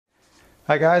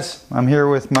Hi guys, I'm here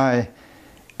with my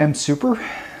MSuper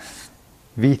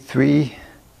V3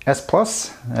 S Plus.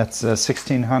 That's a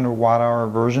 1600 watt-hour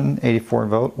version, 84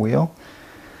 volt wheel.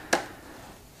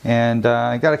 And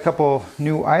I got a couple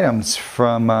new items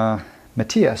from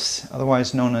Mathias,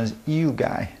 otherwise known as EU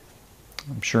Guy.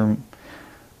 I'm sure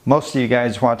most of you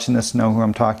guys watching this know who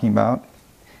I'm talking about.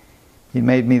 He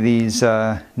made me these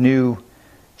new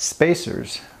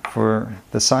spacers for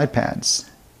the side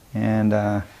pads,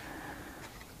 and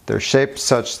they're shaped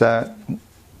such that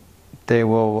they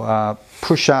will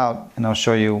push out, and I'll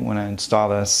show you when I install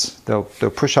this. They'll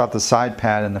push out the side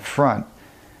pad in the front,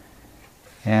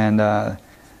 and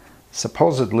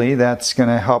supposedly that's going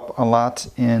to help a lot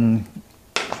in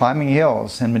climbing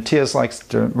hills. And Mathias likes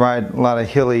to ride a lot of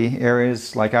hilly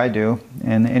areas like I do,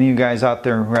 and any of you guys out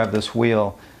there who have this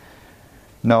wheel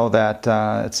know that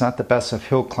it's not the best of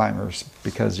hill climbers,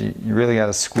 because you really got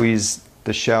to squeeze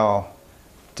the shell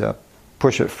to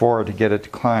push it forward to get it to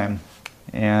climb,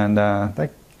 and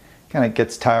that kind of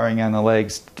gets tiring on the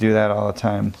legs to do that all the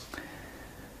time.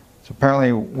 So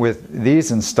apparently with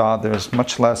these installed, there's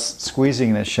much less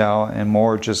squeezing the shell and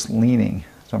more just leaning.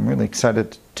 So I'm really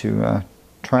excited to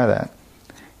try that.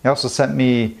 He also sent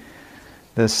me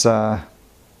this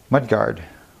mud guard,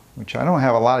 which I don't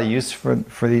have a lot of use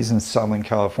for these in Southern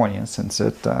California, since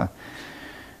it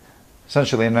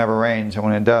essentially never rains, and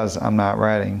when it does, I'm not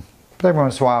riding. But every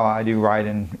once in a while I do ride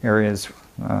in areas,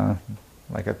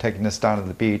 like I've taken this down to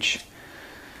the beach.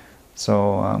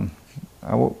 So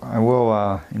I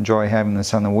will enjoy having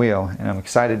this on the wheel, and I'm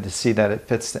excited to see that it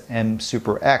fits the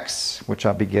MSuper X, which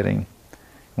I'll be getting.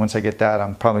 Once I get that,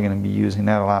 I'm probably going to be using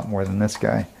that a lot more than this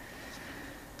guy.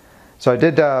 So I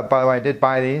did, by the way, I did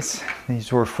buy these.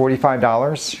 These were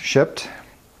 $45 shipped.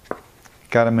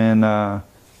 Got them in a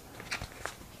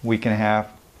week and a half,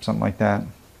 something like that.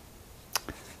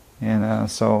 And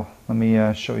so let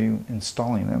me show you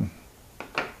installing them.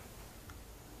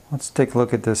 Let's take a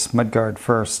look at this mudguard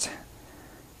first.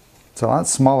 It's a lot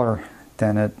smaller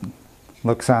than it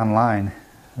looks online,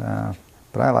 but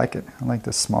I like it. I like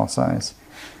this small size.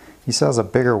 He sells a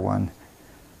bigger one,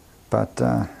 but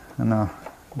I don't know.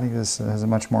 I think this has a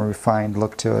much more refined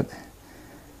look to it,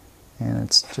 and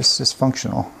it's just as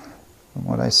functional from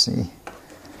what I see.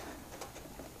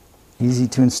 Easy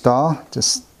to install,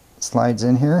 just slides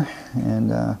in here,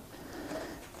 and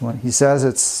what he says,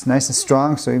 it's nice and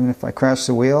strong, so even if I crash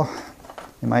the wheel,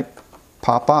 it might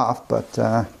pop off, but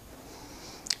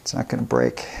it's not going to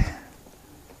break.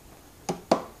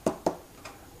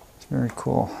 It's very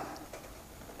cool.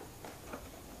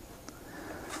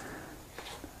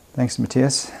 Thanks,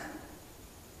 Mathias.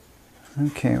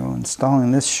 Okay, well,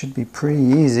 installing this should be pretty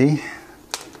easy.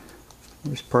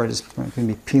 This part is going to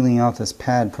be peeling off this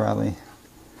pad probably.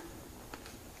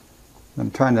 I'm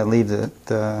trying to leave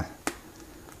the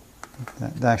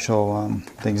actual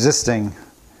the existing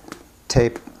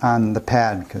tape on the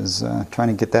pad, because trying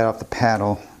to get that off the pad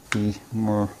will be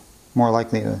more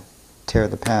likely to tear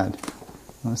the pad.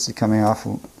 Well, this is coming off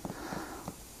a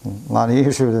lot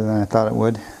easier than I thought it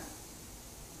would.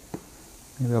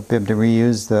 Maybe I'll be able to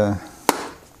reuse the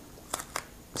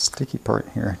sticky part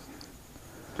here.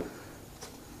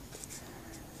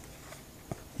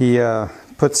 He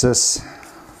puts this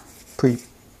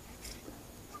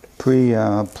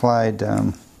pre-applied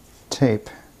tape.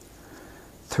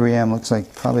 3M looks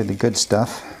like probably the good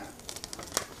stuff.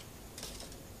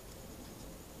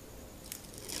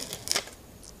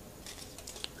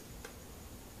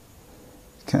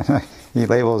 He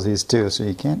labels these too, so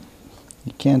you can't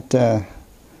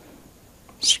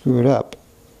screw it up.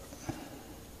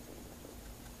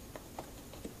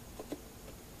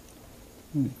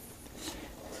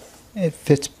 It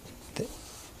fits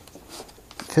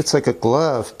like a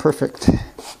glove, perfect.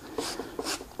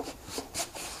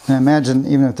 And imagine,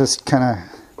 even if this kind of,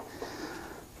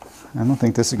 I don't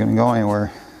think this is going to go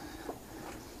anywhere.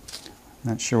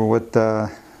 Not sure what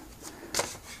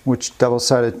which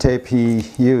double-sided tape he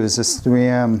used, this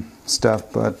 3M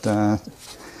stuff, but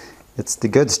it's the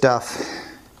good stuff.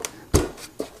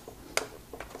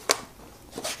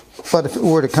 But if it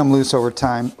were to come loose over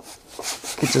time, you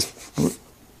could just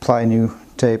apply new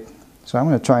tape. So I'm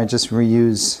going to try and just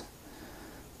reuse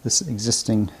this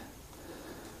existing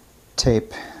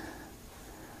tape.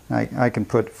 I can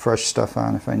put fresh stuff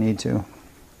on if I need to.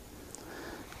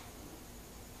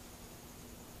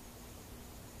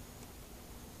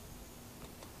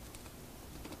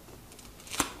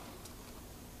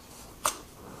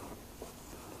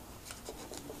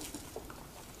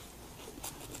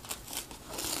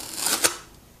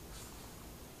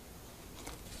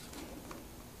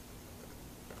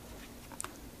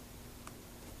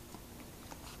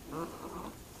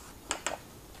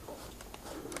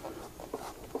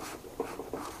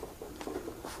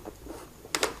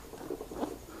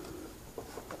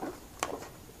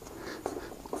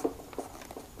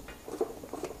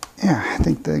 yeah, I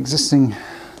think the existing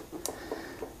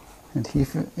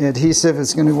adhesive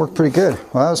is going to work pretty good.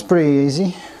 Well, that was pretty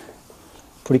easy,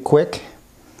 pretty quick.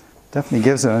 Definitely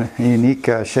gives a unique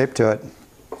shape to it.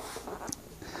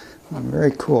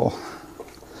 Very cool.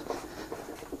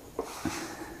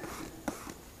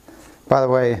 By the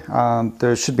way,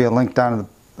 there should be a link down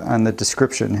on the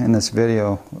description in this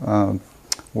video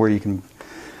where you can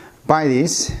buy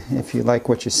these if you like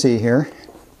what you see here.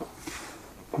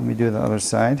 Let me do the other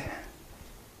side.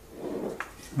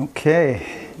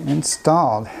 Okay,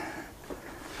 installed.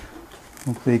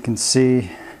 Hopefully you can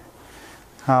see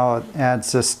how it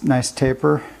adds this nice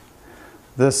taper.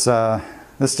 This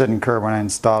didn't occur when I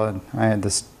installed it. I had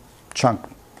this chunk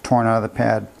torn out of the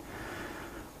pad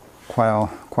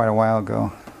quite a while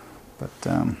ago. But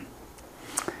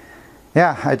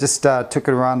yeah, I just took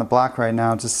it around the block right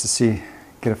now just to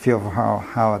get a feel for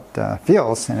how it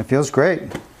feels, and it feels great.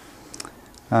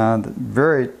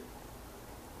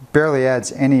 Barely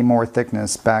adds any more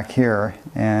thickness back here,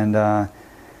 and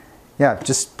yeah,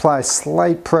 just apply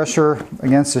slight pressure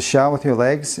against the shell with your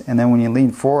legs, and then when you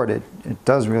lean forward, it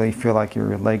does really feel like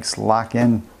your legs lock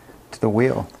in to the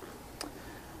wheel.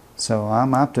 So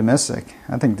I'm optimistic.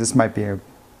 I think this might be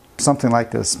something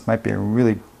like this might be a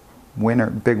really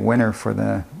big winner for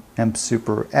the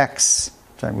MSuper X,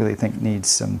 which I really think needs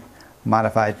some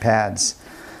modified pads.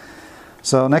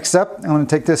 So next up, I'm going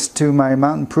to take this to my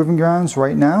mountain proving grounds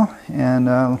right now, and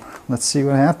let's see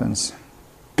what happens.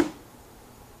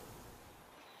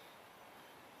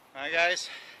 Hi guys,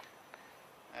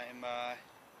 I'm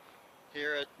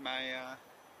here at my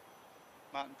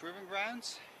mountain proving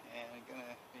grounds, and I'm going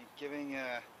to be giving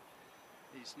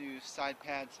these new side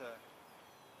pads a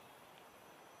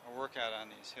workout on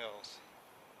these hills.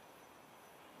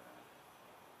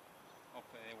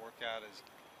 Hopefully they work out as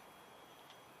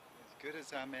good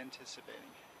as I'm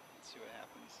anticipating. Let's see what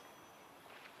happens.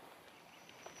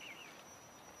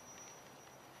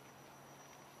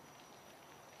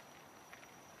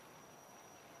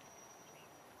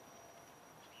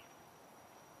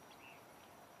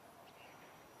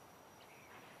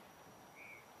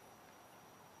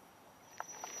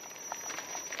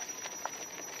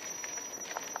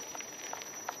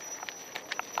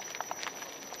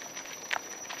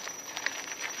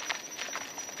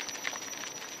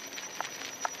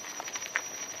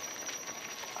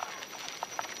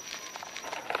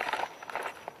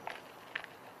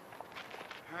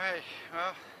 Alright,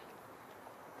 well, I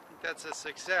think that's a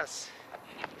success.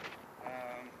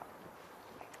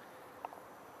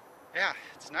 Yeah,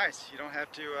 it's nice. You don't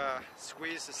have to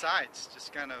squeeze the sides.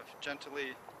 Just kind of gentle,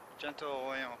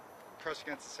 press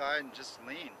against the side and just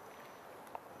lean.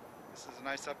 This is a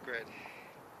nice upgrade.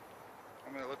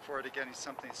 I'm going to look forward to getting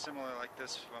something similar like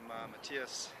this from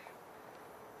Mathias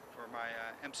for my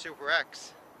MSuper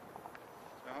X.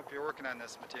 So I hope you're working on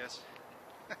this, Mathias.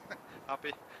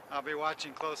 I'll be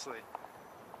watching closely.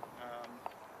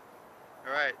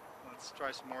 All right, let's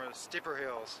try some more steeper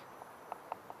hills.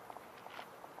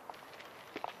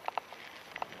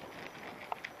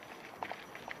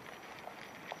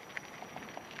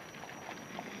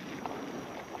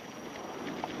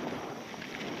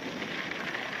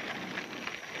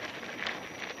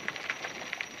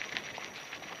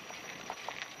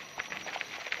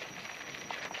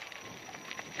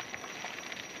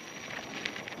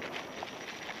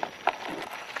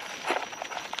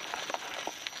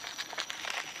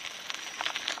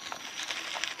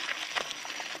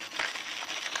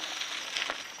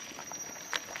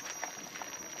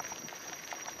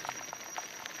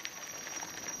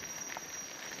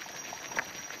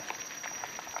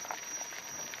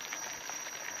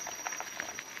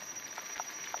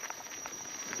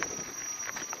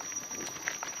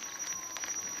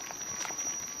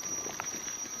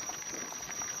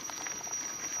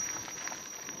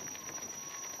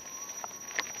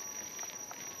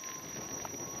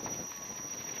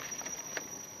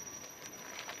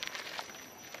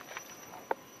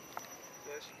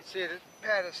 As you can see, the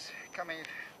pad is coming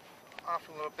off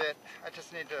a little bit. I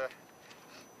just need to,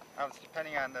 I was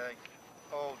depending on the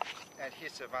old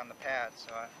adhesive on the pad,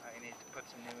 so I need to put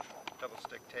some new double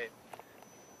stick tape.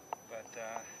 But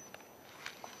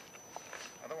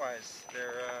otherwise,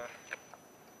 they're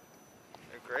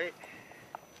great.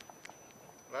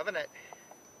 Loving it.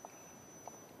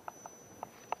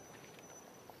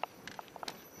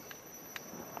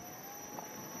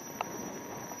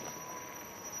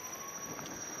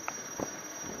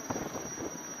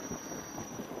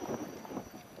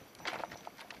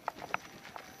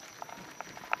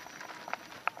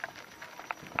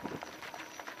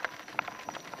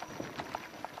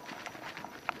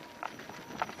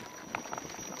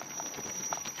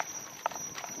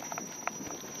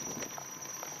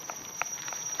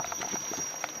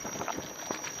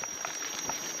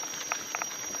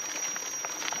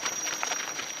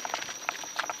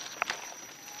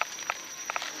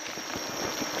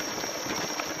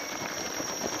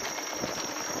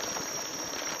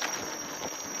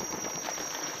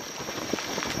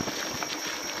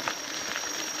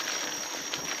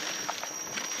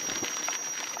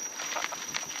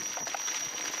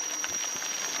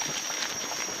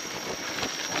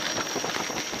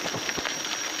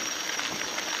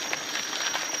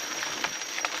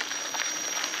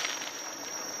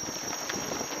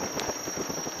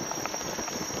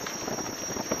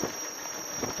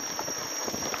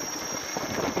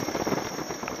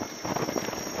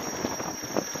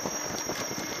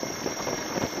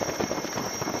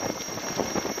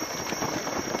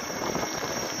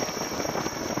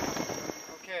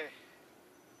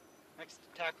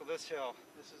 hill.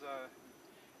 This is a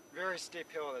very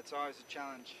steep hill that's always a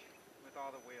challenge with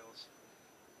all the wheels.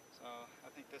 So I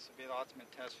think this will be the ultimate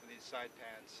test for these side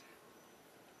pads.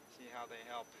 See how they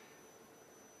help.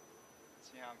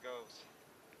 See how it goes.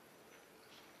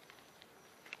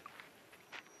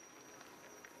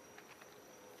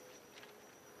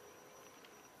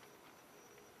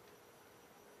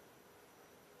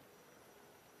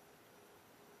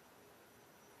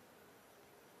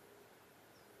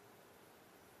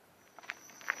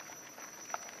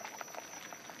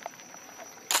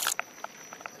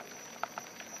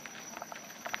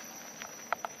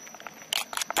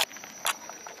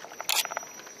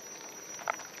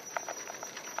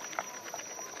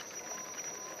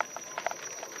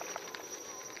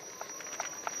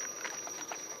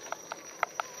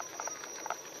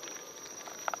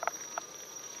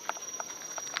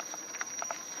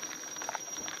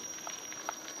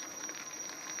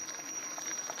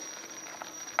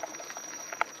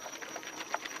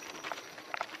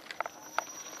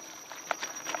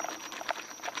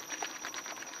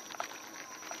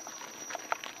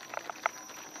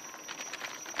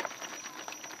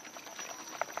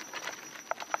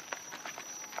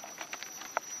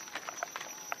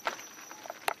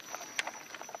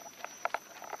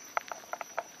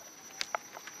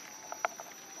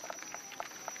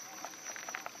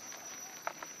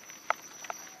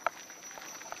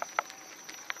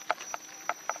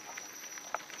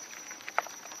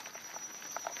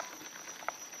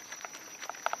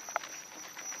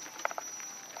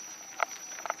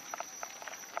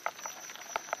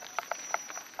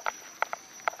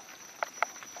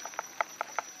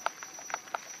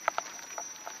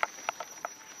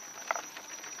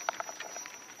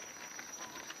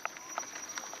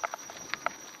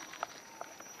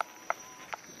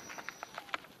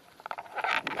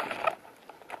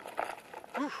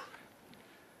 Whew.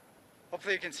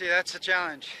 Hopefully you can see that's a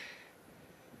challenge.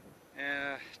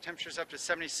 Temperature's up to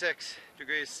 76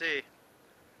 degrees C.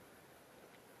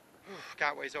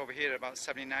 Gotway's overheated about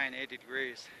 79, 80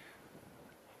 degrees.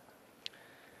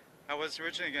 I was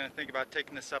originally going to think about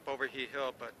taking this up Overheat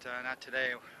Hill, but not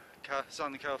today.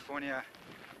 Southern California,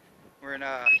 we're in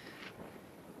a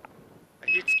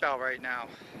heat spell right now,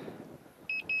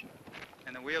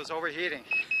 and the wheel's overheating.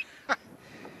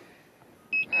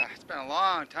 It's been a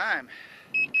long time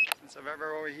since I've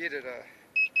ever overheated a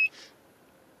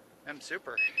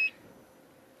MSuper.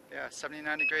 Yeah,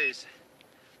 79 degrees.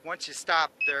 Once you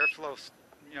stop, the airflow,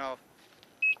 you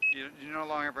no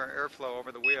longer have airflow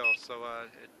over the wheel, so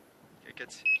it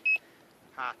gets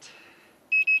hot.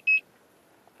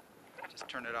 Just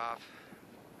turn it off.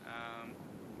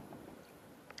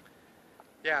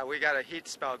 Yeah, we got a heat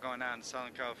spell going on in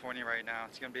Southern California right now.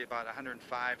 It's going to be about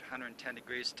 105, 110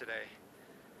 degrees today.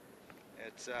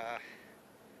 It's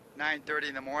 9:30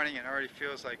 in the morning and it already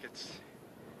feels like it's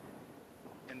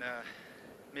in the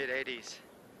mid-80s.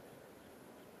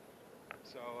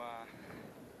 So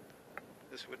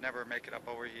this would never make it up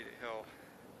Overheat Hill.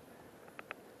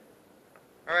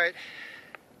 Alright,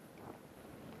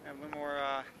 have a little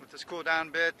more, let this cool down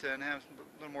a bit and have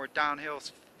a little more downhill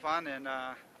fun, and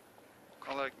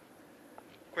call it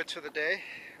quits for the day.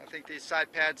 I think these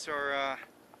side pads are a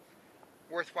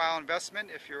worthwhile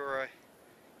investment if you're a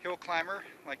hill climber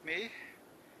like me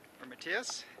or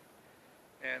Mathias,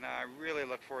 and I really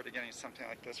look forward to getting something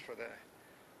like this for the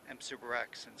MSuper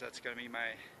X, since that's going to be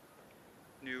my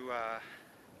new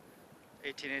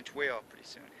 18-inch wheel pretty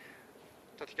soon.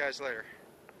 Talk to you guys later.